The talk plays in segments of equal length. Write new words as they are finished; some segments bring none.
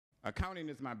Accounting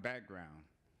is my background.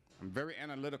 I'm very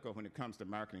analytical when it comes to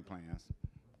marketing plans.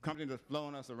 Companies have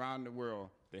flown us around the world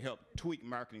to help tweak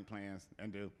marketing plans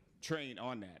and to train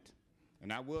on that.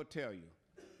 And I will tell you,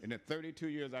 in the 32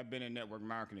 years I've been in network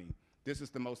marketing, this is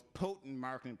the most potent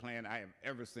marketing plan I have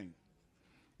ever seen.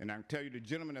 And I can tell you the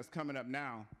gentleman that's coming up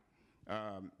now,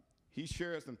 he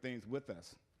shared some things with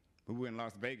us. We were in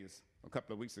Las Vegas a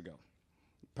couple of weeks ago.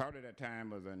 Part of that time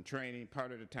was in training,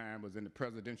 part of the time was in the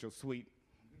presidential suite.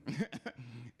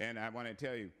 And I want to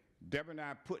tell you, Deborah and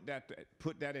I put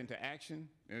that into action,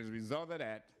 and as a result of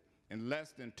that, in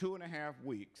less than 2.5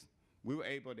 weeks, we were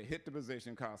able to hit the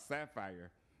position called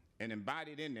Sapphire and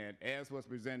embodied in that, as was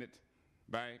presented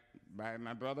by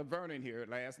my brother Vernon here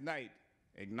last night,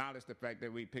 acknowledged the fact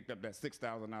that we picked up that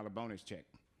 $6,000 bonus check.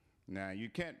 Now, you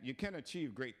can't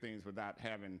achieve great things without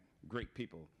having great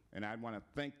people, and I want to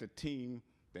thank the team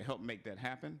that helped make that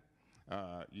happen.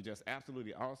 You're just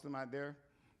absolutely awesome out there.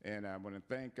 And I want to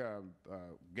thank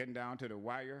getting down to the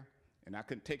wire, and I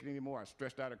couldn't take it anymore. I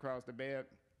stretched out across the bed,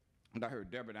 and I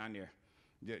heard Deborah down there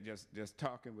just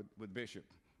talking with Bishop.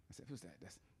 I said, who's that?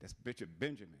 That's Bishop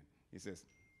Benjamin. He says,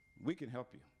 we can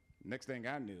help you. Next thing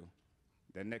I knew,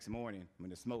 that next morning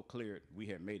when the smoke cleared, we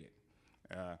had made it.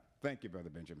 Thank you, Brother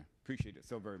Benjamin. Appreciate it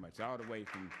so very much. All the way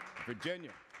from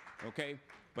Virginia, okay?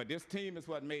 But this team is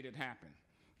what made it happen.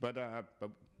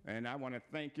 And I want to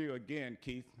thank you again,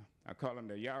 Keith. I call him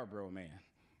the Yarborough man,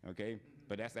 okay?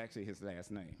 But that's actually his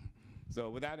last name. So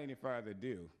without any further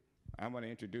ado, I want to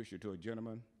introduce you to a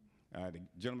gentleman, the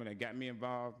gentleman that got me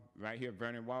involved right here,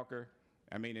 Vernon Walker.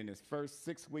 I mean, in his first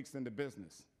 6 weeks in the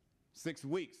business, 6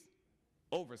 weeks,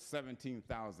 over $17,000,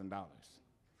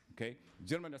 okay?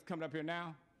 Gentleman that's coming up here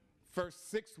now, first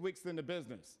 6 weeks in the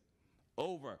business,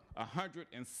 over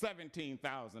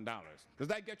 $117,000. Does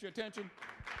that get your attention?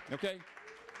 Okay?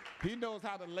 He knows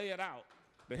how to lay it out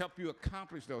to help you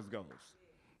accomplish those goals.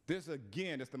 This,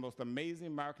 again, is the most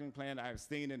amazing marketing plan I've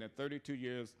seen in the 32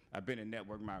 years I've been in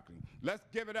network marketing. Let's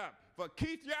give it up for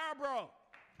Keith Yarborough.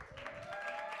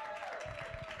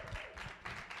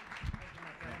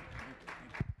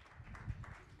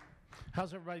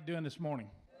 How's everybody doing this morning?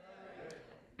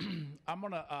 I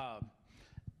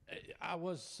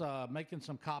was making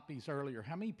some copies earlier.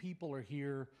 How many people are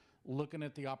here looking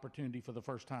at the opportunity for the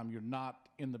first time? You're not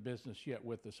in the business yet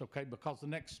with us, okay? Because the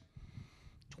next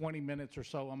 20 minutes or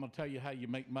so, I'm going to tell you how you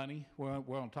make money. We're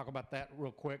going to talk about that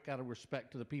real quick out of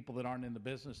respect to the people that aren't in the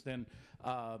business. Then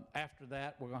after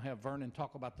that, we're going to have Vernon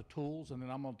talk about the tools, and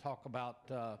then I'm going to talk about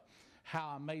how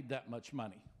I made that much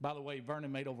money. By the way,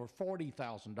 Vernon made over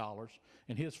 $40,000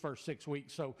 in his first 6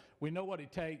 weeks, so we know what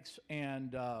it takes.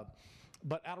 And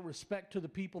but out of respect to the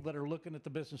people that are looking at the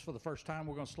business for the first time,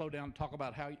 we're going to slow down and talk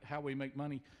about how we make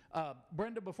money.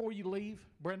 Brenda, before you leave,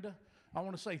 Brenda, I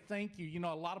want to say thank you. You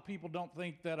know, a lot of people don't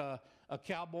think that a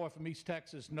cowboy from East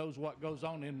Texas knows what goes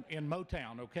on in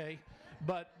Motown, okay?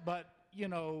 But you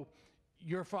know,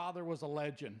 your father was a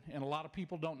legend, and a lot of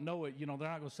people don't know it. You know, they're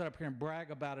not going to sit up here and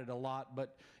brag about it a lot,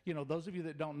 but, you know, those of you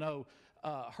that don't know,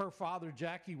 her father,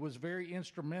 Jackie, was very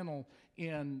instrumental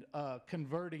in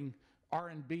converting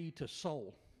R&B to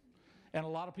soul. And a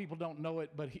lot of people don't know it,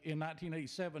 but in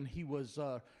 1987, he was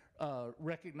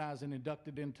recognized and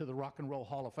inducted into the Rock and Roll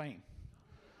Hall of Fame.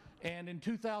 And in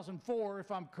 2004,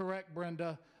 if I'm correct,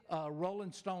 Brenda,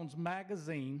 Rolling Stones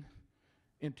magazine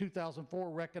in 2004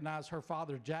 recognized her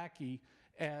father, Jackie,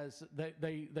 as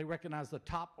they recognized the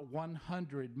top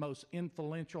 100 most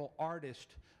influential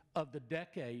artists of the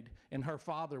decade, and her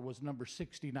father was number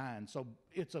 69. So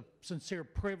it's a sincere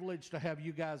privilege to have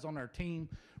you guys on our team.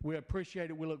 We appreciate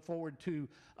it. We look forward to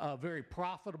a very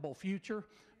profitable future,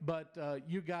 but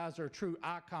you guys are true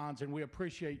icons, and we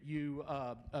appreciate you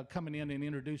coming in and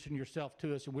introducing yourself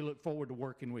to us, and we look forward to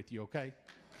working with you, okay?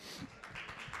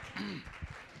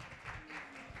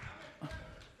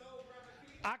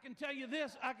 I can tell you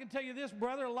this,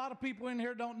 brother, a lot of people in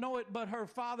here don't know it, but her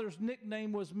father's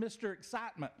nickname was Mr.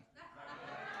 Excitement.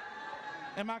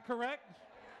 Am I correct?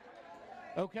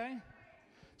 Okay.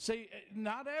 See,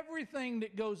 not everything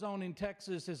that goes on in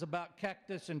Texas is about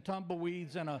cactus and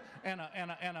tumbleweeds and a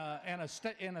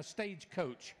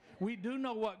stagecoach. We do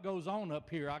know what goes on up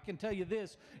here. I can tell you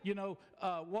this, you know,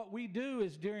 what we do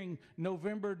is during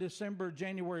November, December,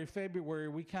 January, February,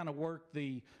 we kind of work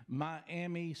the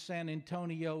Miami, San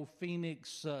Antonio,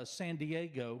 Phoenix, San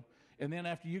Diego And then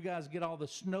after you guys get all the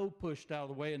snow pushed out of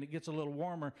the way and it gets a little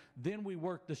warmer, then we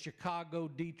work the Chicago,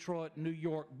 Detroit, New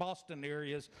York, Boston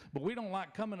areas. But we don't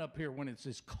like coming up here when it's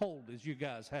as cold as you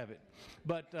guys have it.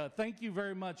 But thank you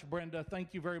very much, Brenda.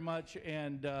 Thank you very much.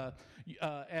 And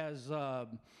as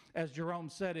Jerome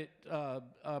said it,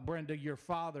 Brenda, your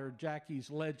father,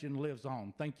 Jackie's legend lives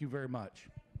on. Thank you very much.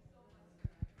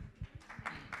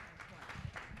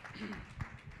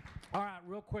 All right,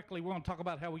 real quickly, we're going to talk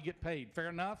about how we get paid. Fair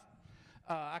enough?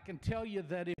 I can tell you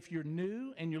that if you're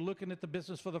new and you're looking at the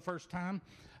business for the first time,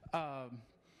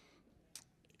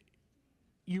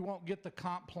 you won't get the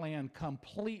comp plan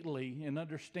completely and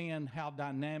understand how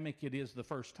dynamic it is the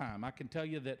first time. I can tell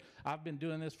you that I've been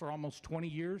doing this for almost 20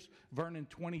 years. Vernon,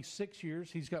 26 years.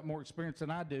 He's got more experience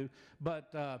than I do.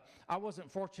 But I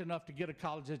wasn't fortunate enough to get a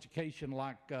college education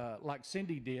like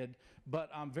Cindy did, but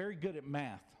I'm very good at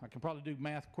math. I can probably do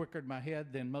math quicker in my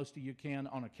head than most of you can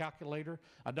on a calculator.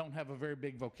 I don't have a very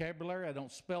big vocabulary. I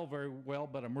don't spell very well,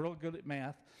 but I'm real good at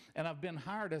math. And I've been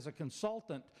hired as a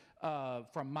consultant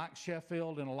from Mike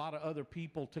Sheffield and a lot of other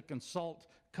people to consult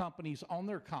companies on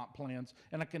their comp plans.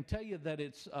 And I can tell you that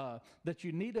it's that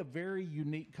you need a very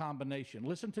unique combination.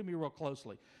 Listen to me real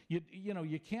closely. You know,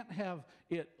 you can't have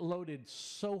it loaded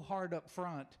so hard up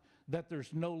front that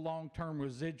there's no long-term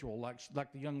residual,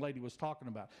 like the young lady was talking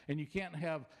about. And you can't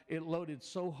have it loaded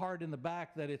so hard in the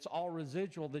back that it's all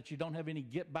residual that you don't have any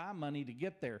get-by money to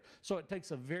get there. So it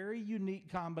takes a very unique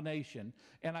combination.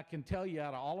 And I can tell you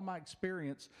out of all of my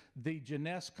experience, the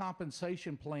Jeunesse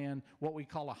compensation plan, what we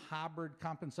call a hybrid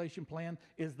compensation plan,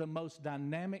 is the most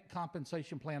dynamic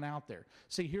compensation plan out there.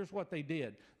 See, here's what they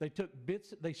did. They took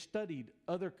bits, they studied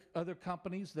other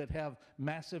companies that have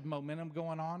massive momentum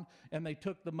going on, and they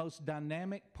took the most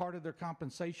dynamic part of their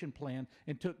compensation plan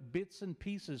and took bits and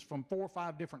pieces from 4 or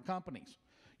 5 different companies.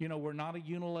 You know, we're not a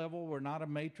unilevel, we're not a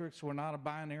matrix, we're not a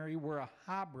binary, we're a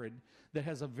hybrid that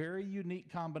has a very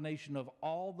unique combination of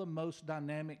all the most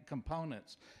dynamic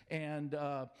components. And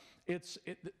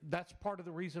that's part of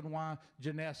the reason why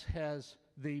Jeunesse has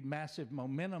the massive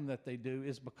momentum that they do,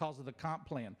 is because of the comp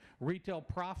plan. Retail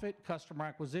profit, customer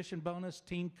acquisition bonus,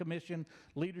 team commission,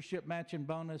 leadership matching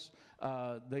bonus,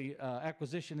 the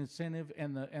acquisition incentive,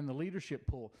 and the leadership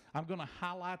pool. I'm going to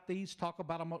highlight these, talk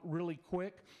about them really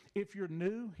quick. If you're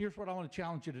new, here's what I want to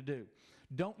challenge you to do.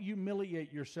 Don't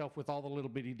humiliate yourself with all the little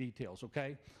bitty details,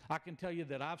 okay? I can tell you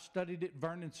that I've studied it,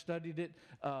 Vernon studied it,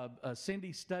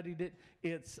 Cindy studied it.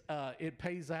 It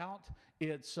pays out.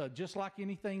 It's just like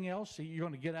anything else. So you're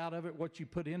going to get out of it what you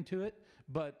put into it.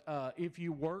 But if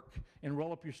you work and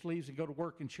roll up your sleeves and go to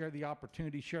work and share the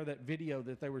opportunity, share that video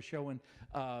that they were showing,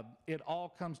 it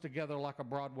all comes together like a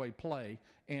Broadway play,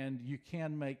 and you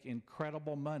can make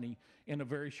incredible money in a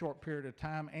very short period of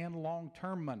time and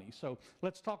long-term money. So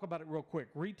let's talk about it real quick.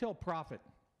 Retail profit.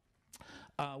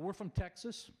 We're from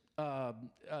Texas.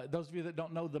 Those of you that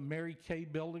don't know, the Mary Kay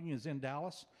building is in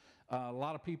Dallas. A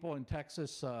lot of people in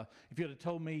Texas, if you'd have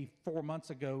told me 4 months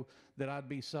ago that I'd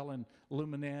be selling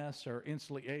Luminous or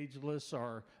Instantly Ageless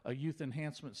or a youth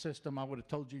enhancement system, I would have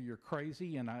told you you're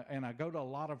crazy. And I go to a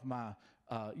lot of my,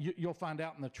 you'll find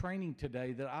out in the training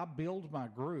today that I build my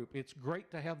group. It's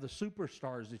great to have the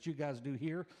superstars that you guys do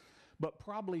here, but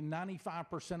probably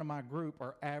 95% of my group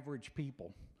are average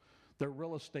people. They're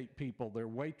real estate people, they're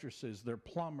waitresses, they're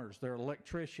plumbers, they're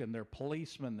electrician, they're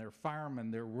policemen, they're firemen,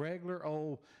 they're regular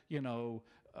old, you know,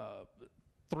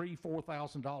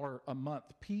 $3,000-4,000 a month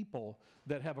people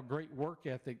that have a great work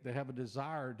ethic, that have a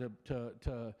desire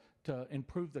to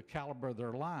improve the caliber of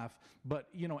their life. But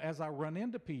you know, as I run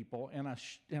into people and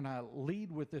I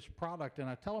lead with this product and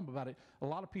I tell them about it, a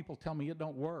lot of people tell me it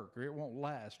don't work or it won't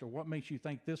last or what makes you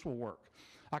think this will work.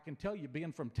 I can tell you,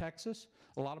 being from Texas,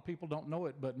 a lot of people don't know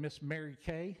it, but Miss Mary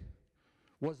Kay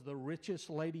was the richest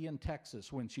lady in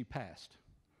Texas when she passed.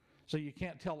 So you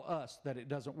can't tell us that it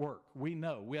doesn't work. We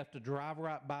know. We have to drive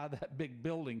right by that big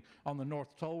building on the North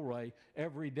Tollway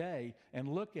every day and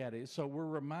look at it. So we're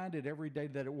reminded every day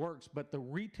that it works. But the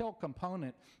retail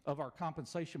component of our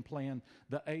compensation plan,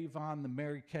 the Avon, the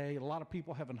Mary Kay, a lot of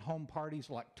people having home parties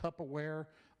like Tupperware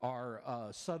or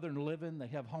Southern Living. They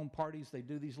have home parties. They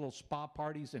do these little spa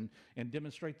parties and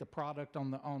demonstrate the product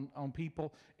on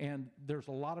people. And there's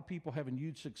a lot of people having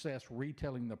huge success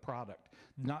retailing the product.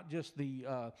 Not just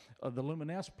the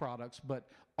Luminous products, but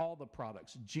all the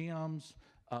products, gyms,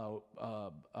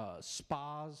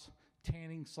 spas,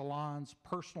 tanning salons,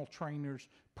 personal trainers,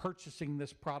 purchasing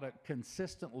this product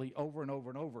consistently over and over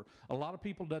and over. A lot of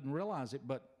people doesn't realize it,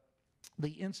 but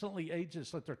the Instantly Ageless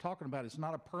that they're talking about is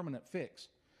not a permanent fix.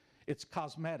 It's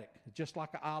cosmetic, just like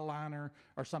an eyeliner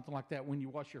or something like that. When you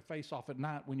wash your face off at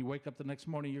night, when you wake up the next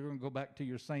morning, you're going to go back to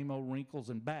your same old wrinkles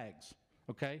and bags.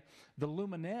 Okay? The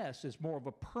Luminesce is more of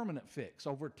a permanent fix.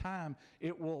 Over time,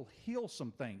 it will heal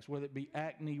some things, whether it be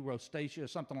acne, rosacea,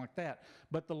 something like that.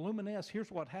 But the Luminesce,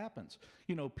 here's what happens.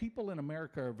 You know, people in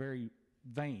America are very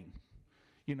vain.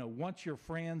 You know, once your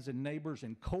friends and neighbors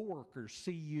and coworkers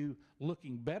see you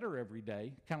looking better every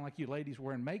day, kind of like you ladies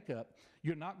wearing makeup,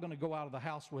 you're not going to go out of the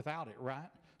house without it, right?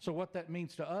 So what that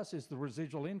means to us is the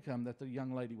residual income that the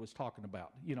young lady was talking about.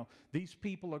 You know, these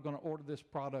people are going to order this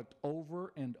product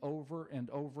over and over and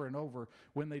over and over.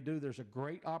 When they do, there's a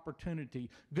great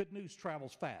opportunity. Good news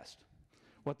travels fast.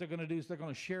 What they're going to do is they're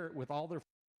going to share it with all their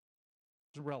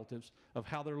relatives of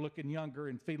how they're looking younger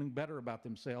and feeling better about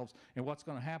themselves. And what's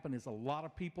going to happen is a lot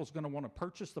of people is going to want to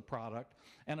purchase the product,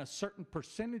 and a certain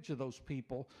percentage of those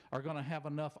people are going to have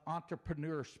enough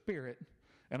entrepreneur spirit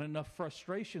and enough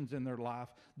frustrations in their life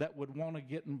that would want to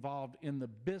get involved in the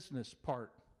business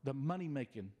part, the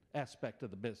money-making aspect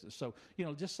of the business. So, you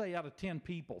know, just say out of 10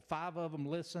 people, 5 of them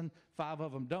listen, 5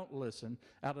 of them don't listen.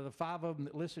 Out of the 5 of them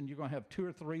that listen, you're going to have 2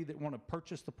 or 3 that want to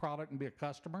purchase the product and be a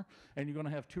customer, and you're going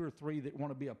to have 2 or 3 that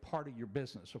want to be a part of your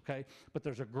business, okay? But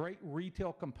there's a great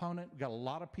retail component. We've got a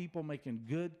lot of people making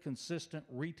good, consistent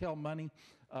retail money.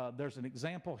 There's an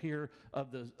example here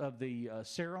of the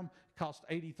serum. Cost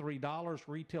 $83,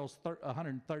 retails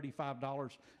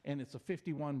 $135, and it's a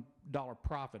 $51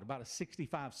 profit, about a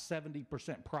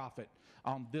 65-70% profit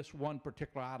on this one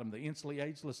particular item. The Instantly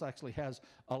Ageless actually has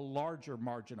a larger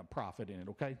margin of profit in it,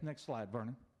 okay? Next slide,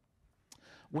 Vernon.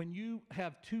 When you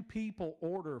have 2 people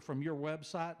order from your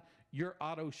website, your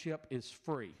auto ship is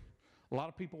free. A lot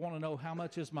of people want to know, how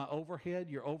much is my overhead?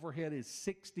 Your overhead is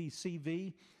 60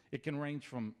 CV. It can range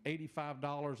from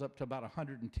 $85 up to about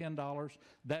 $110.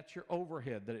 That's your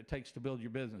overhead that it takes to build your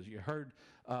business. You heard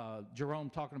Jerome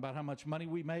talking about how much money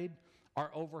we made.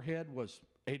 Our overhead was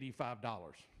 $85.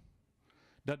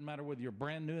 Doesn't matter whether you're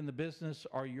brand new in the business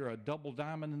or you're a double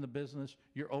diamond in the business,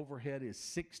 your overhead is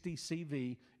 60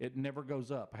 CV. It never goes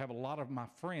up. I have a lot of my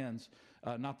friends,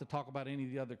 not to talk about any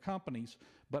of the other companies,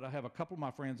 but I have a couple of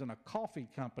my friends in a coffee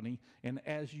company, and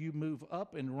as you move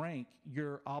up in rank,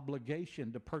 your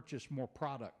obligation to purchase more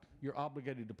product. You're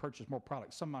obligated to purchase more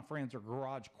product. Some of my friends are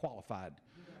garage qualified.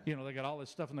 You know, they got all this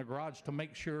stuff in the garage to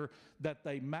make sure that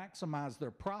they maximize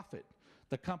their profit.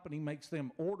 The company makes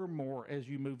them order more as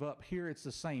you move up. Here it's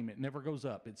the same. It never goes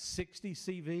up. It's 60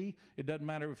 CV. It doesn't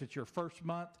matter if it's your first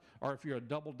month or if you're a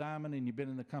double diamond and you've been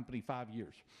in the company 5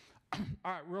 years.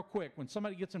 All right, real quick. When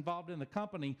somebody gets involved in the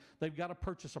company, they've got to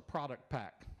purchase a product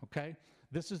pack, okay?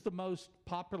 This is the most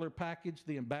popular package,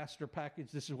 the ambassador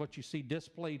package. This is what you see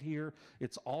displayed here.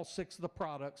 It's all 6 of the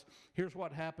products. Here's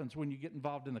what happens when you get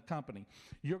involved in the company.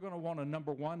 You're going to want to,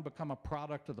 number 1, become a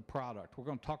product of the product. We're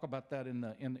going to talk about that in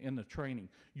the training.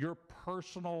 Your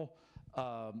personal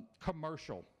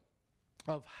commercial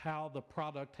of how the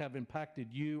product have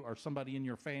impacted you or somebody in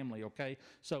your family, okay?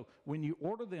 So when you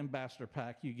order the ambassador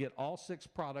pack, you get all 6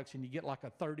 products, and you get like a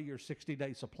 30 or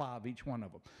 60-day supply of each one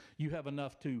of them. You have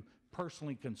enough to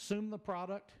personally consume the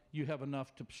product, you have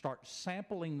enough to start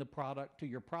sampling the product to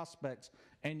your prospects,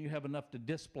 and you have enough to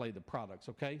display the products,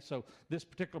 okay? So this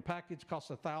particular package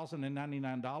costs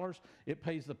 $1,099. It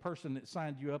pays the person that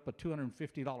signed you up a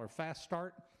 $250 fast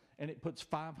start, and it puts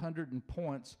 500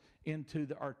 points into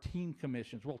our team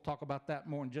commissions. We'll talk about that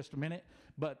more in just a minute.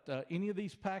 But any of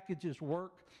these packages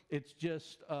work. It's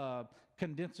just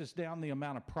condenses down the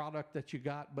amount of product that you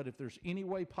got. But if there's any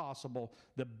way possible,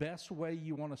 the best way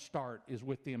you want to start is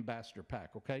with the ambassador pack.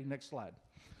 Okay, next slide.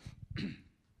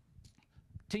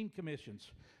 Team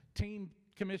commissions. Team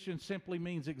commission simply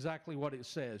means exactly what it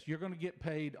says. You're going to get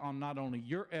paid on not only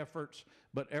your efforts,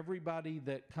 but everybody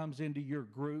that comes into your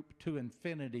group to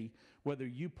infinity, whether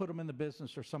you put them in the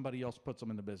business or somebody else puts them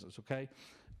in the business, okay?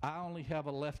 I only have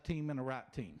a left team and a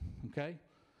right team, okay?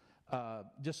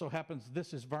 Just so happens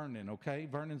this is Vernon, okay?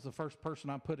 Vernon's the first person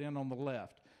I put in on the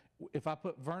left. If I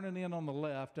put Vernon in on the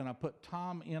left and I put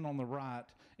Tom in on the right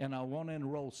and I want to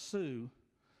enroll Sue,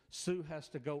 Sue has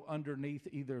to go underneath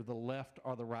either the left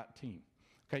or the right team.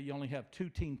 Okay, you only have 2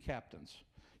 team captains.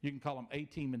 You can call them A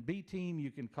team and B team.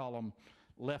 You can call them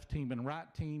left team and right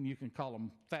team. You can call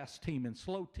them fast team and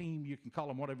slow team. You can call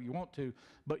them whatever you want to,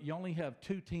 but you only have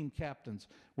 2 team captains.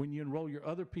 When you enroll your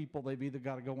other people, they've either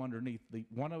got to go underneath the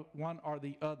one or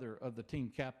the other of the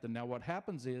team captain. Now what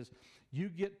happens is you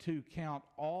get to count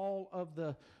all of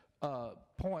the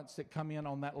points that come in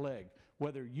on that leg,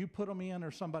 whether you put them in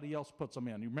or somebody else puts them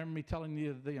in. You remember me telling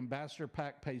you the ambassador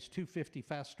pack pays $250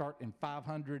 fast start and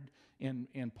 $500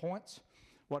 in points?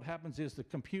 what happens is the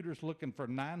computer's looking for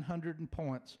 900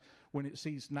 points. When it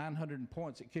sees 900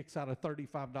 points, it kicks out a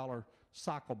 $35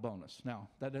 cycle bonus. Now,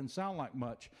 that doesn't sound like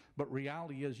much, but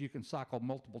reality is you can cycle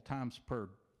multiple times per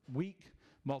week,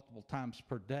 multiple times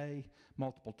per day,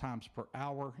 multiple times per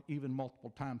hour, even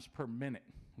multiple times per minute,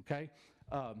 okay?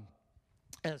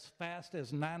 As fast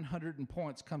as 900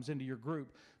 points comes into your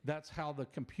group, that's how the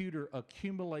computer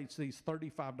accumulates these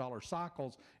 $35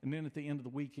 cycles, and then at the end of the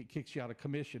week, it kicks you out of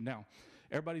commission. Now,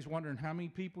 everybody's wondering how many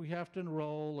people you have to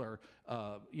enroll, or,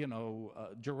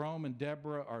 Jerome and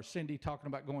Deborah or Cindy talking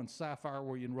about going Sapphire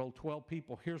where you enroll 12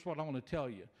 people. Here's what I want to tell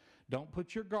you. Don't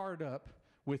put your guard up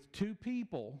with 2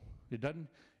 people.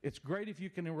 It's great if you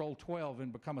can enroll 12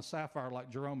 and become a Sapphire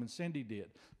like Jerome and Cindy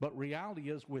did, but reality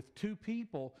is with 2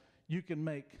 people, you can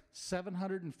make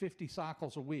 750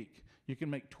 cycles a week. You can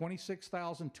make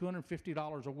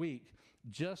 $26,250 a week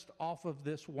just off of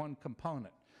this one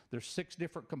component. There's 6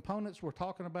 different components we're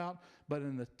talking about, but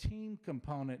in the team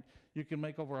component, you can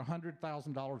make over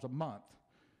 $100,000 a month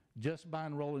just by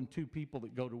enrolling 2 people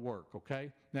that go to work,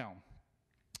 okay? Now,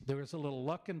 there is a little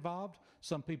luck involved.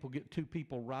 Some people get 2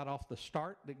 people right off the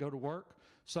start that go to work.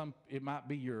 It might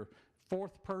be your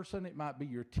 4th person, it might be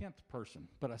your 10th person,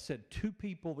 but I said 2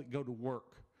 people that go to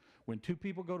work. When 2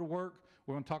 people go to work,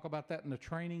 we're going to talk about that in the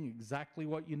training, exactly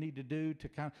what you need to do to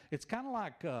it's kind of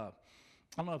like, I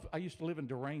don't know if I used to live in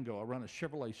Durango. I run a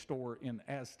Chevrolet store in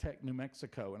Aztec, New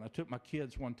Mexico, and I took my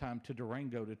kids one time to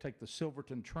Durango to take the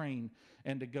Silverton train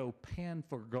and to go pan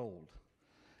for gold.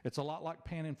 It's a lot like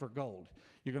panning for gold.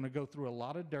 You're going to go through a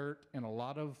lot of dirt and a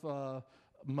lot of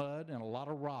mud and a lot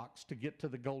of rocks to get to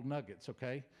the gold nuggets,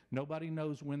 okay? Nobody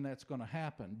knows when that's going to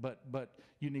happen, but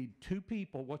you need 2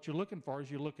 people. What you're looking for is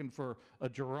you're looking for a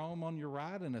Jerome on your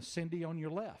right and a Cindy on your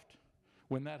left.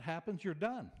 When that happens, you're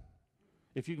done.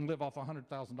 If you can live off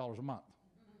 $100,000 a month.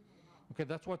 Okay,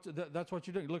 that's what you're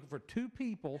doing. You're looking for 2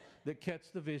 people that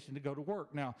catch the vision to go to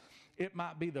work. Now, it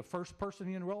might be the first person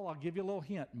you enroll. I'll give you a little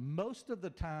hint. Most of the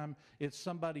time, it's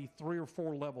somebody 3 or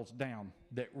 4 levels down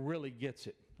that really gets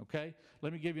it, okay?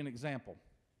 Let me give you an example.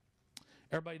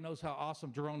 Everybody knows how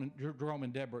awesome Jerome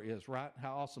and Deborah is, right?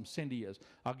 How awesome Cindy is.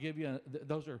 I'll give you,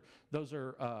 those are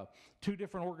 2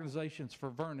 different organizations for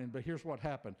Vernon, but here's what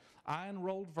happened. I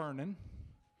enrolled Vernon.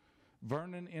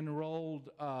 Vernon enrolled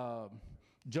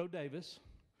Joe Davis.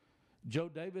 Joe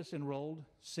Davis enrolled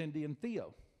Cindy and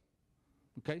Theo.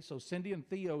 Okay, so Cindy and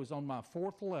Theo is on my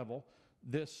 4th level.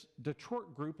 This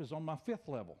Detroit group is on my 5th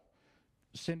level.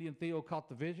 Cindy and Theo caught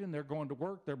the vision. They're going to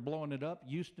work. They're blowing it up.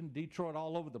 Houston, Detroit,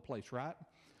 all over the place, right?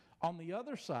 On the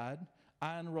other side,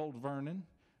 I enrolled Vernon.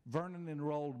 Vernon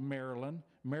enrolled Marilyn.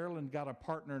 Marilyn got a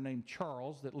partner named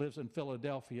Charles that lives in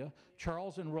Philadelphia.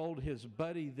 Charles enrolled his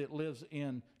buddy that lives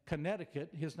in Connecticut.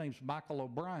 His name's Michael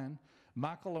O'Brien.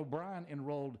 Michael O'Brien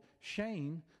enrolled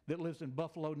Shane that lives in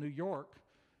Buffalo, New York.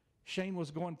 Shane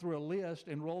was going through a list,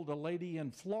 enrolled a lady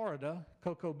in Florida,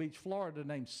 Cocoa Beach, Florida,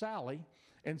 named Sally,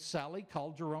 and Sally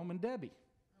called Jerome and Debbie.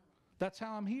 That's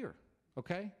how I'm here,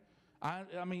 okay?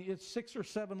 I mean, it's 6 or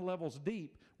 7 levels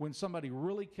deep when somebody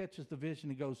really catches the vision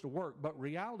and goes to work. But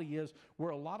reality is, where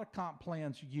a lot of comp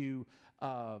plans you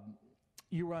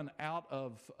run out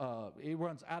of, it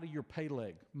runs out of your pay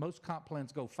leg. Most comp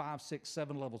plans go 5, 6,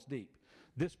 7 levels deep.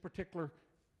 This particular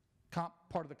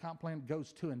part of the comp plan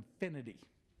goes to infinity.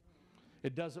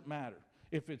 It doesn't matter.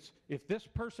 If this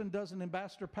person does an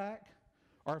ambassador pack,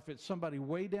 or if it's somebody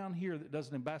way down here that does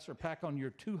an ambassador pack on your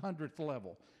 200th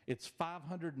level, it's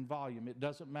 500 in volume. It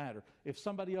doesn't matter. If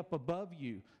somebody up above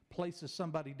you places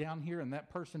somebody down here and that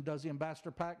person does the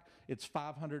ambassador pack, it's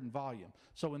 500 in volume.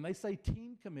 So when they say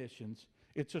team commissions,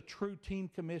 it's a true team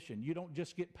commission. You don't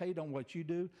just get paid on what you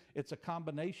do. It's a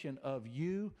combination of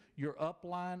you, your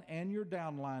upline, and your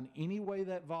downline. Any way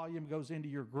that volume goes into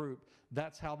your group,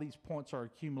 that's how these points are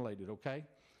accumulated, okay?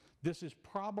 This is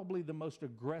probably the most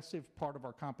aggressive part of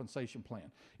our compensation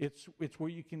plan. It's where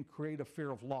you can create a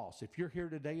fear of loss. If you're here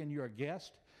today and you're a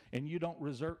guest and you don't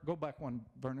reserve, go back one,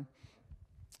 Vernon.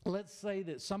 Let's say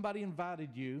that somebody invited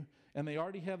you and they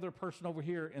already have their person over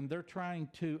here and they're trying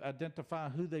to identify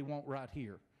who they want right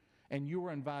here. And you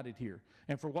were invited here.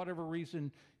 And for whatever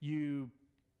reason, you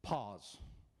pause.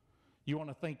 You want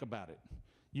to think about it.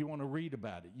 You want to read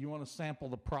about it. You want to sample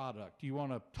the product. You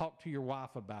want to talk to your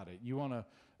wife about it. You want to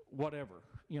whatever,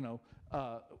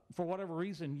 for whatever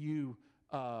reason, you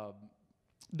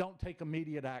don't take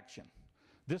immediate action.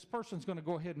 This person's going to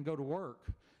go ahead and go to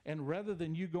work, and rather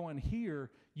than you going here,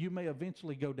 you may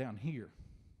eventually go down here.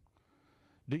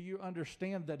 Do you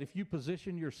understand that if you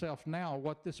position yourself now,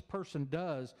 what this person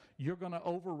does, you're going to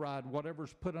override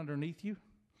whatever's put underneath you?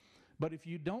 But if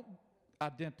you don't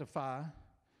identify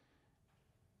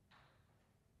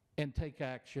and take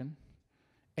action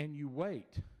and you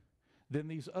wait, then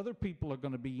these other people are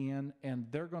going to be in and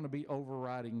they're going to be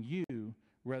overriding you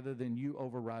rather than you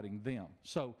overriding them.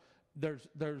 So there's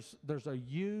a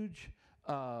huge,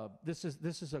 this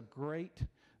is a great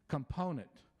component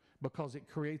because it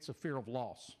creates a fear of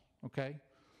loss, okay?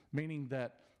 Meaning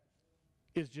that,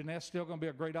 is Jeunesse still going to be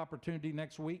a great opportunity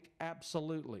next week?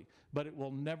 Absolutely. But it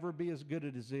will never be as good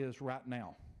as it is right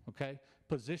now, okay?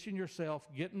 Position yourself,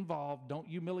 get involved, don't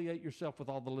humiliate yourself with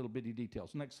all the little bitty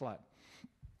details. Next slide.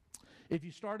 If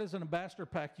you start as an ambassador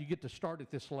pack, you get to start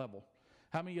at this level.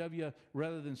 How many of you,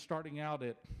 rather than starting out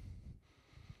at,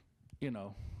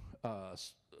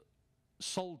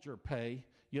 soldier pay,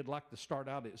 you'd like to start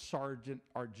out at sergeant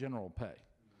or general pay?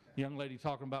 Young lady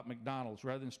talking about McDonald's,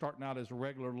 rather than starting out as a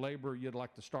regular laborer, you'd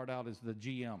like to start out as the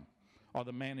GM or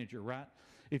the manager, right?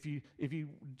 If you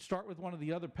start with one of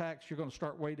the other packs, you're going to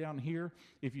start way down here.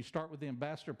 If you start with the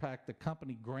ambassador pack, the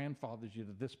company grandfathers you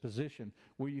to this position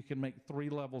where you can make 3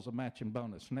 levels of matching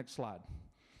bonus. Next slide.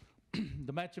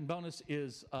 The matching bonus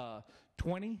is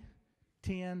 20,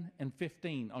 10, and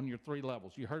 15 on your 3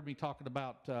 levels. You heard me talking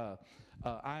about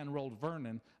I enrolled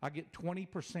Vernon. I get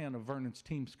 20% of Vernon's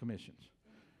team's commissions.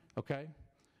 Okay?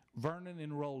 Vernon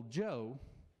enrolled Joe.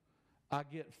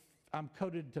 I'm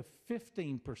coded to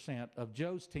 15% of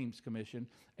Joe's team's commission,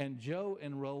 and Joe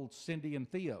enrolled Cindy and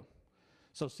Theo.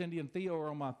 So Cindy and Theo are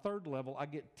on my 3rd level. I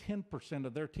get 10%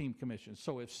 of their team commission.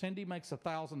 So if Cindy makes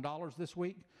 $1,000 this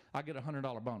week, I get a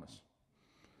 $100 bonus.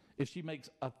 If she makes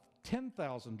a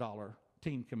 $10,000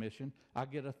 team commission, I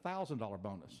get a $1,000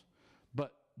 bonus.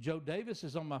 But Joe Davis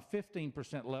is on my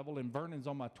 15% level and Vernon's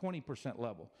on my 20%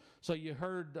 level. So you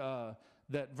heard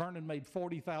that Vernon made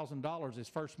 $40,000 his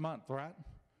first month, right?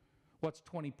 What's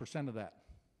 20% of that?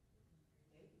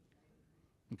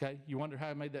 Okay, you wonder how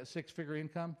I made that 6-figure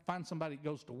income? Find somebody that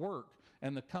goes to work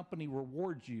and the company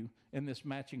rewards you in this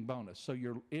matching bonus. So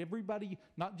everybody,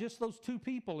 not just those 2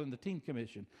 people in the team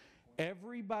commission,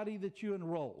 everybody that you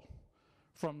enroll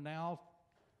from now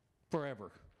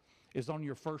forever is on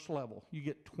your first level. You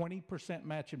get 20%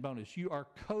 matching bonus. You are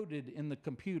coded in the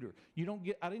computer.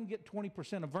 I didn't get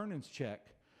 20% of Vernon's check.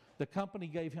 The company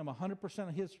gave him 100%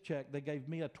 of his check. They gave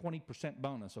me a 20%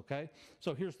 bonus, okay?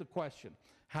 So here's the question.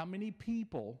 How many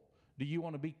people do you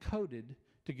want to be coded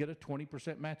to get a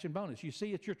 20% matching bonus? You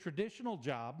see, it's your traditional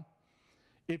job.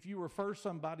 If you refer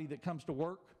somebody that comes to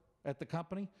work at the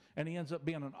company and he ends up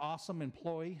being an awesome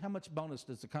employee, how much bonus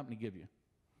does the company give you?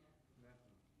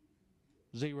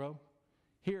 0.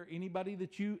 Here, anybody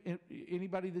that you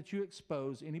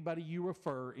expose, anybody you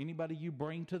refer, anybody you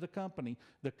bring to the company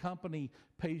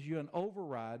pays you an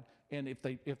override. And if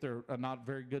they're a not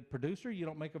very good producer, you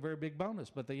don't make a very big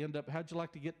bonus. But they end up, how'd you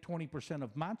like to get 20%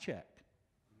 of my check?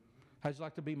 How'd you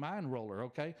like to be my enroller?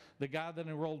 Okay, the guy that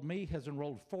enrolled me has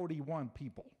enrolled 41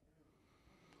 people.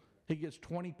 He gets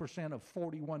 20% of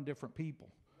 41 different people.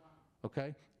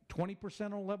 Okay.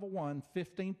 20% on level 1,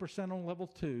 15% on level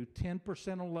 2,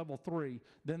 10% on level 3.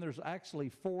 Then there's actually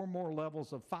 4 more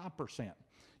levels of 5%.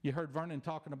 You heard Vernon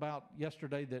talking about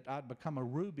yesterday that I'd become a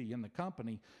Ruby in the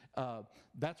company.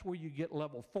 That's where you get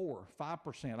level 4,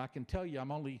 5%. I can tell you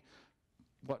I'm only,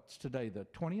 what's today, the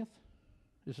 20th?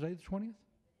 Is today the 20th?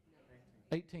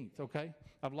 18th, okay.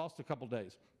 I've lost a couple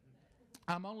days.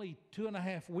 I'm only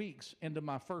 2.5 weeks into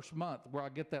my first month where I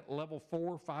get that level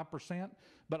 4, 5%,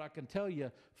 but I can tell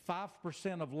you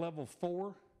 5% of level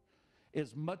 4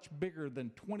 is much bigger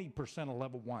than 20% of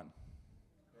level 1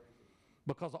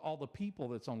 because of all the people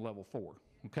that's on level 4,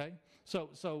 okay?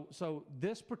 So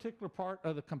this particular part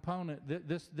of the component,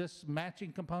 this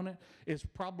matching component is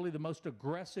probably the most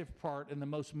aggressive part and the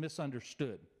most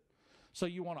misunderstood. So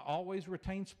you want to always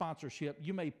retain sponsorship.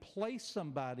 You may place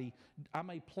somebody, I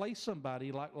may place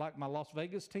somebody like my Las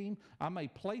Vegas team, I may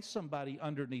place somebody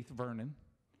underneath Vernon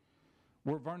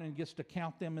where Vernon gets to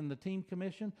count them in the team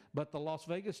commission, but the Las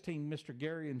Vegas team, Mr.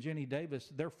 Gary and Jenny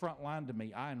Davis, they're front line to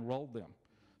me. I enrolled them.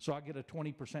 So I get a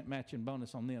 20% matching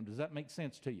bonus on them. Does that make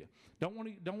sense to you? Don't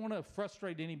want to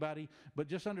frustrate anybody, but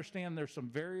just understand there's some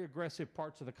very aggressive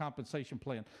parts of the compensation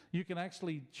plan. You can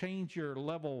actually change your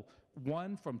level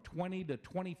 1 from 20 to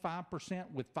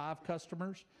 25% with 5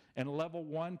 customers, and level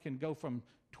 1 can go from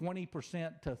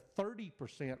 20% to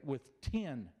 30% with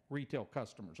 10 retail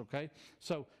customers, okay?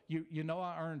 So you know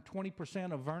I earned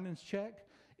 20% of Vernon's check.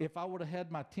 If I would have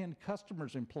had my 10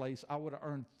 customers in place, I would have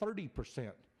earned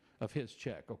 30% of his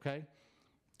check, okay?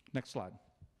 Next slide.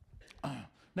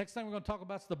 Next thing we're going to talk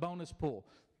about is the bonus pool.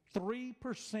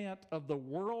 3% of the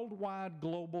worldwide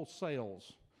global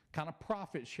sales, kind of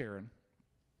profit sharing,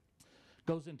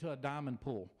 goes into a diamond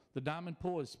pool. The diamond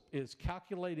pool is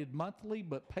calculated monthly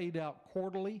but paid out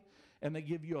quarterly, and they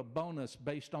give you a bonus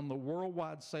based on the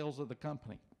worldwide sales of the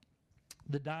company.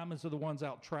 The diamonds are the ones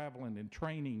out traveling and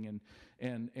training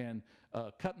and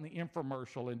cutting the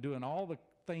infomercial and doing all the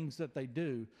things that they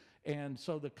do. And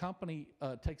so the company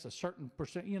takes a certain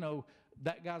percent. You know,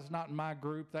 that guy's not in my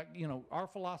group. That, you know, our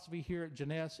philosophy here at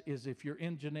Jeunesse is if you're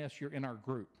in Jeunesse, you're in our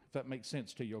group, if that makes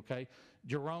sense to you, okay?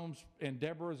 Jerome's and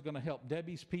Deborah is going to help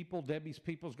Debbie's people. Debbie's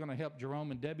people is going to help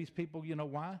Jerome and Debbie's people. You know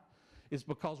why? It's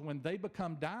because when they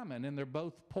become diamond, and they're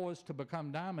both poised to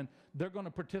become diamond, they're going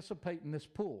to participate in this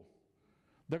pool.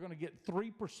 They're going to get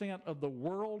 3% of the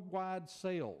worldwide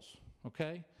sales,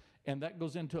 okay? And that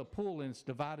goes into a pool, and it's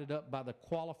divided up by the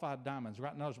qualified diamonds.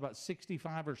 Right now, there's about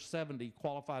 65 or 70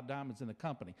 qualified diamonds in the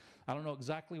company. I don't know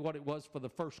exactly what it was for the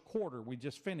first quarter. We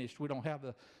just finished. We don't have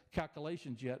the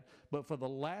calculations yet. But for the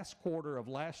last quarter of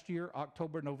last year,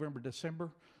 October, November,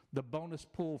 December, the bonus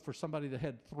pool for somebody that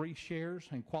had 3 shares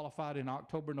and qualified in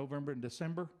October, November, and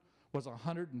December was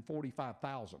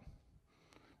 $145,000.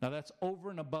 Now, that's over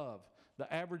and above.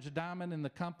 The average diamond in the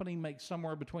company makes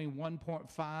somewhere between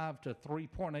 1.5 to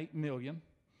 3.8 million,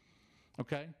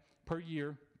 okay, per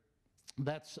year.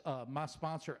 That's my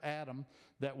sponsor, Adam,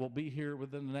 that will be here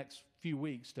within the next few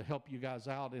weeks to help you guys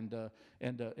out and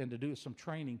to do some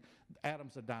training.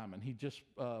 Adam's a diamond. He just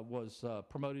was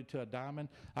promoted to a diamond.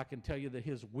 I can tell you that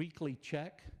his weekly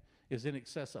check is in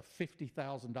excess of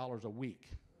 $50,000 a week,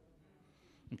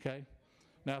 okay?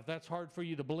 Now, if that's hard for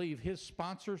you to believe, his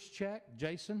sponsor's check,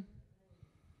 Jason,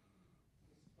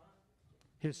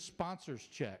 his sponsor's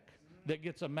check that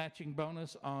gets a matching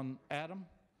bonus on Adam,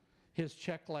 his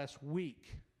check last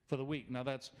week for the week. Now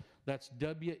that's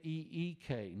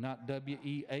W-E-E-K, not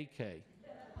W-E-A-K.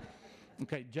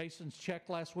 Okay, Jason's check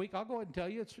last week, I'll go ahead and tell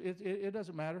you, it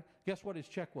doesn't matter. Guess what his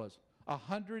check was?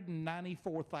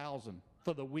 $194,000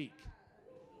 for the week.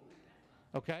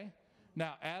 Okay?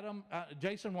 Now, Adam,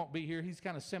 Jason won't be here. He's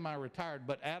kind of semi-retired,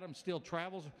 but Adam still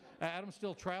travels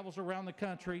around the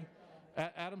country.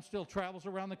 Adam still travels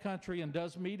around the country and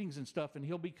does meetings and stuff, and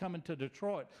he'll be coming to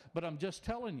Detroit. But I'm just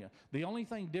telling you, the only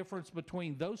thing difference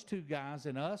between those two guys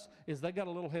and us is they got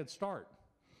a little head start.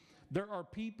 There are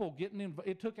people getting involved.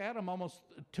 It took Adam almost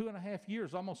 2.5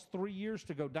 years, almost 3 years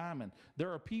to go diamond. There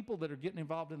are people that are getting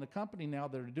involved in the company now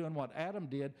that are doing what Adam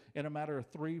did in a matter of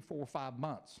 3, 4, 5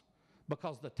 months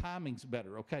because the timing's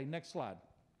better. Okay, next slide.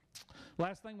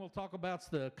 Last thing we'll talk about is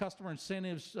the customer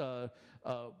incentives,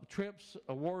 trips,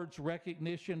 awards,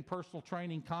 recognition, personal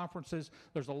training, conferences.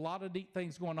 There's a lot of neat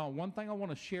things going on. One thing I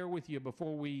want to share with you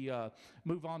before we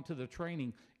move on to the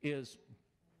training is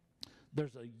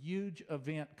there's a huge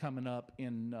event coming up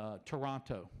in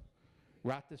Toronto.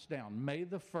 Write this down, May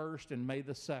the 1st and May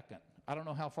the 2nd. I don't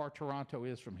know how far Toronto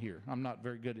is from here. I'm not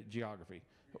very good at geography.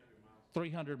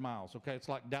 300 miles, okay? It's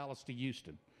like Dallas to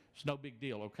Houston. It's no big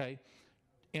deal, okay?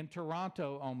 In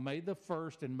Toronto on May the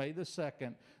 1st and May the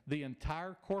 2nd, the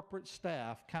entire corporate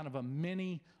staff, kind of a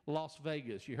mini Las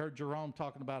Vegas. You heard Jerome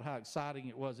talking about how exciting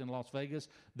it was in Las Vegas.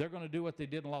 They're going to do what they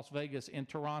did in Las Vegas in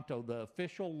Toronto, the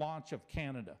official launch of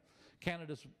Canada.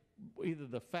 Canada's either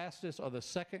the fastest or the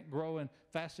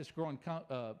fastest growing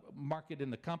market in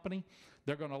the company.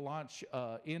 They're going to launch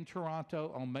in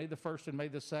Toronto on May the 1st and May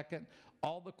the 2nd.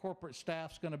 All the corporate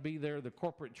staff's going to be there, the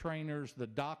corporate trainers, the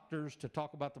doctors, to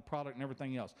talk about the product and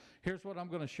everything else. Here's what I'm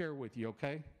going to share with you,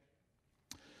 okay?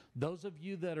 Those of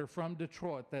you that are from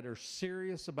Detroit that are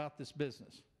serious about this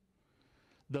business,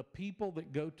 the people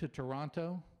that go to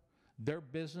Toronto, their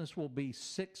business will be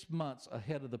 6 months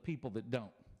ahead of the people that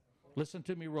don't. Listen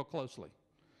to me real closely.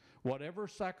 Whatever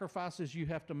sacrifices you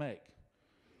have to make,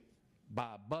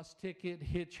 buy a bus ticket,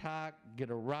 hitchhike,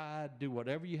 get a ride, do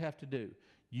whatever you have to do.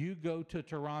 You go to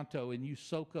Toronto and you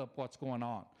soak up what's going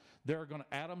on.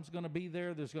 Adam's going to be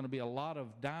there. There's going to be a lot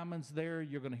of diamonds there.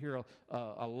 You're going to hear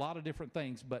a lot of different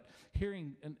things. But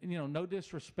hearing, you know, no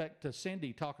disrespect to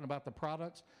Cindy talking about the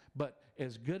products, but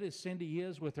as good as Cindy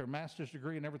is with her master's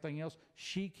degree and everything else,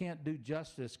 she can't do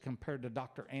justice compared to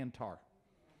Dr. Antar.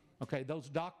 Okay, those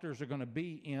doctors are going to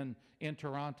be in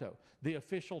Toronto. The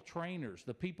official trainers,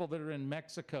 the people that are in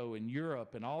Mexico and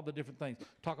Europe and all the different things,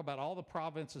 talk about all the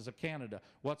provinces of Canada,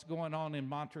 what's going on in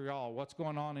Montreal, what's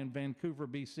going on in Vancouver,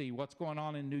 BC, what's going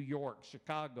on in New York,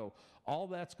 Chicago. All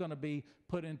that's going to be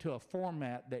put into a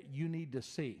format that you need to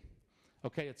see.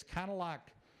 Okay, it's kind of like,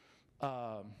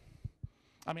 I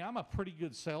mean, I'm a pretty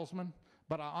good salesman,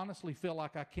 but I honestly feel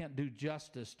like I can't do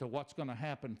justice to what's going to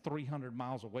happen 300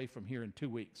 miles away from here in 2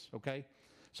 weeks, okay?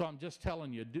 So I'm just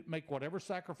telling you, make whatever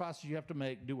sacrifices you have to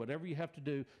make, do whatever you have to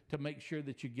do to make sure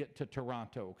that you get to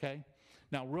Toronto, okay?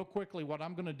 Now, real quickly, what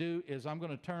I'm going to do is I'm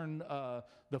going to turn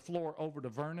the floor over to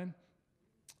Vernon.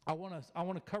 I want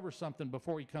to cover something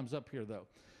before he comes up here, though.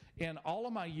 In all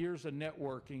of my years of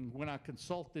networking, when I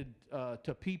consulted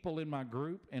to people in my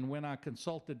group and when I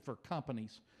consulted for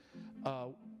companies,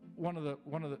 one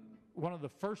of the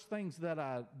first things that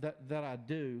I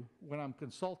do when I'm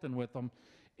consulting with them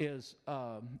is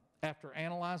after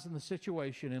analyzing the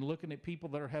situation and looking at people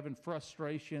that are having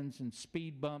frustrations and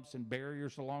speed bumps and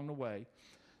barriers along the way,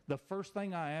 the first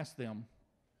thing I ask them,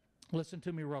 listen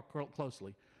to me real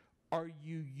closely, are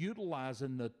you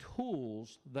utilizing the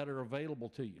tools that are available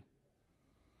to you?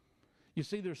 You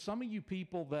see, there's some of you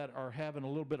people that are having a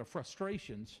little bit of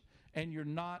frustrations and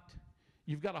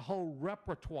you've got a whole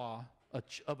repertoire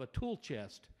of a tool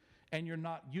chest and you're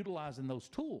not utilizing those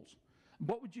tools.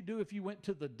 What would you do if you went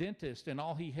to the dentist and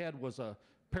all he had was a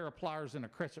pair of pliers and a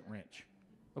crescent wrench?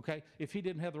 Okay? If he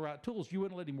didn't have the right tools, you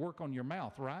wouldn't let him work on your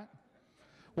mouth, right?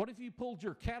 What if you pulled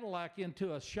your Cadillac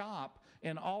into a shop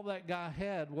and all that guy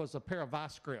had was a pair of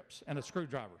vice grips and a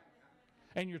screwdriver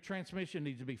and your transmission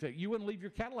needs to be fixed? You wouldn't leave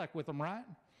your Cadillac with them, right?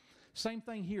 Same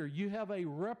thing here. You have a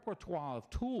repertoire of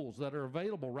tools that are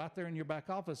available right there in your back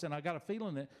office, and I got a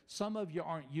feeling that some of you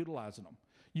aren't utilizing them.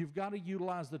 You've got to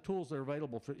utilize the tools that are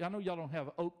available for you. I know y'all don't have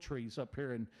oak trees up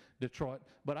here in Detroit,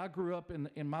 but I grew up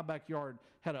in my backyard,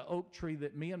 had an oak tree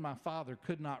that me and my father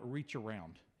could not reach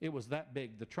around. It was that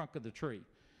big, the trunk of the tree.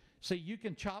 See, you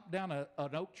can chop down an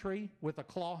oak tree with a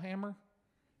claw hammer.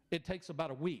 It takes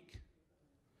about a week.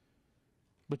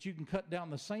 But you can cut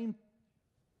down the same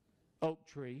oak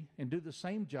tree and do the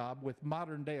same job with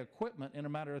modern day equipment in a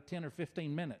matter of 10 or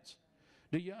 15 minutes.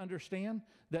 Do you understand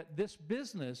that this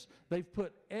business, they've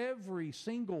put every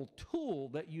single tool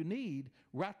that you need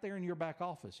right there in your back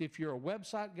office? If you're a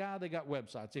website guy, they got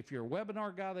websites. If you're a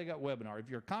webinar guy, they got webinar. If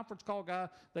you're a conference call guy,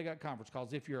 they got conference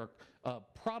calls. If you're a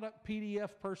product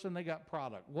PDF person, they got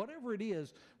product. Whatever it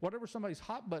is, whatever somebody's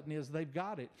hot button is, they've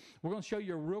got it. We're going to show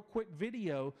you a real quick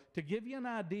video to give you an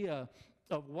idea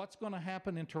of what's going to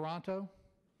happen in Toronto.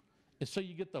 And so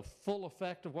you get the full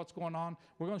effect of what's going on.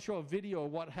 We're going to show a video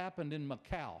of what happened in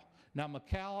Macau. Now,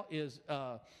 Macau is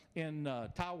in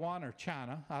Taiwan or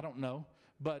China, I don't know,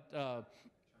 but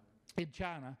in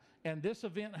China. And this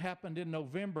event happened in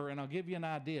November, and I'll give you an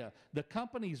idea. The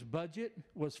company's budget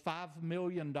was $5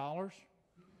 million,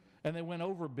 and they went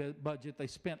over budget. They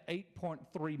spent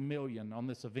 $8.3 million on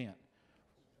this event,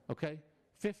 okay?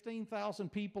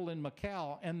 15,000 people in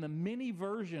Macau, and the mini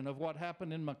version of what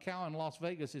happened in Macau and Las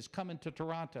Vegas is coming to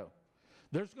Toronto.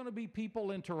 There's going to be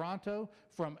people in Toronto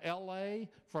from LA,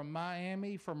 from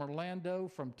Miami, from Orlando,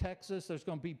 from Texas. There's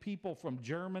going to be people from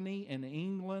Germany and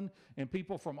England and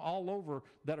people from all over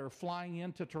that are flying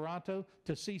into Toronto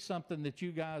to see something that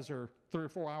you guys are 3 or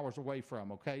 4 hours away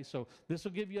from, okay? So this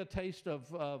will give you a taste of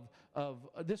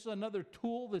this is another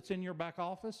tool that's in your back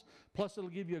office, plus it'll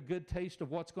give you a good taste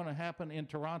of what's going to happen in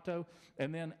Toronto.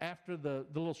 And then after the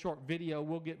little short video,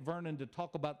 we'll get Vernon to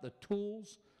talk about the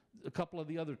tools, a couple of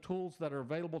the other tools that are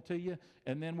available to you,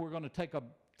 and then we're going to take a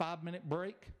 5-minute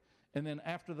break, and then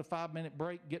after the 5-minute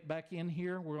break, get back in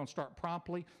here. We're going to start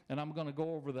promptly, and I'm going to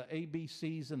go over the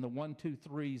ABCs and the 1, 2,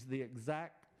 3s, the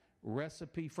exact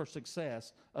recipe for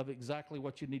success of exactly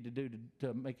what you need to do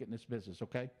to make it in this business,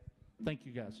 okay? Thank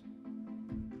you, guys.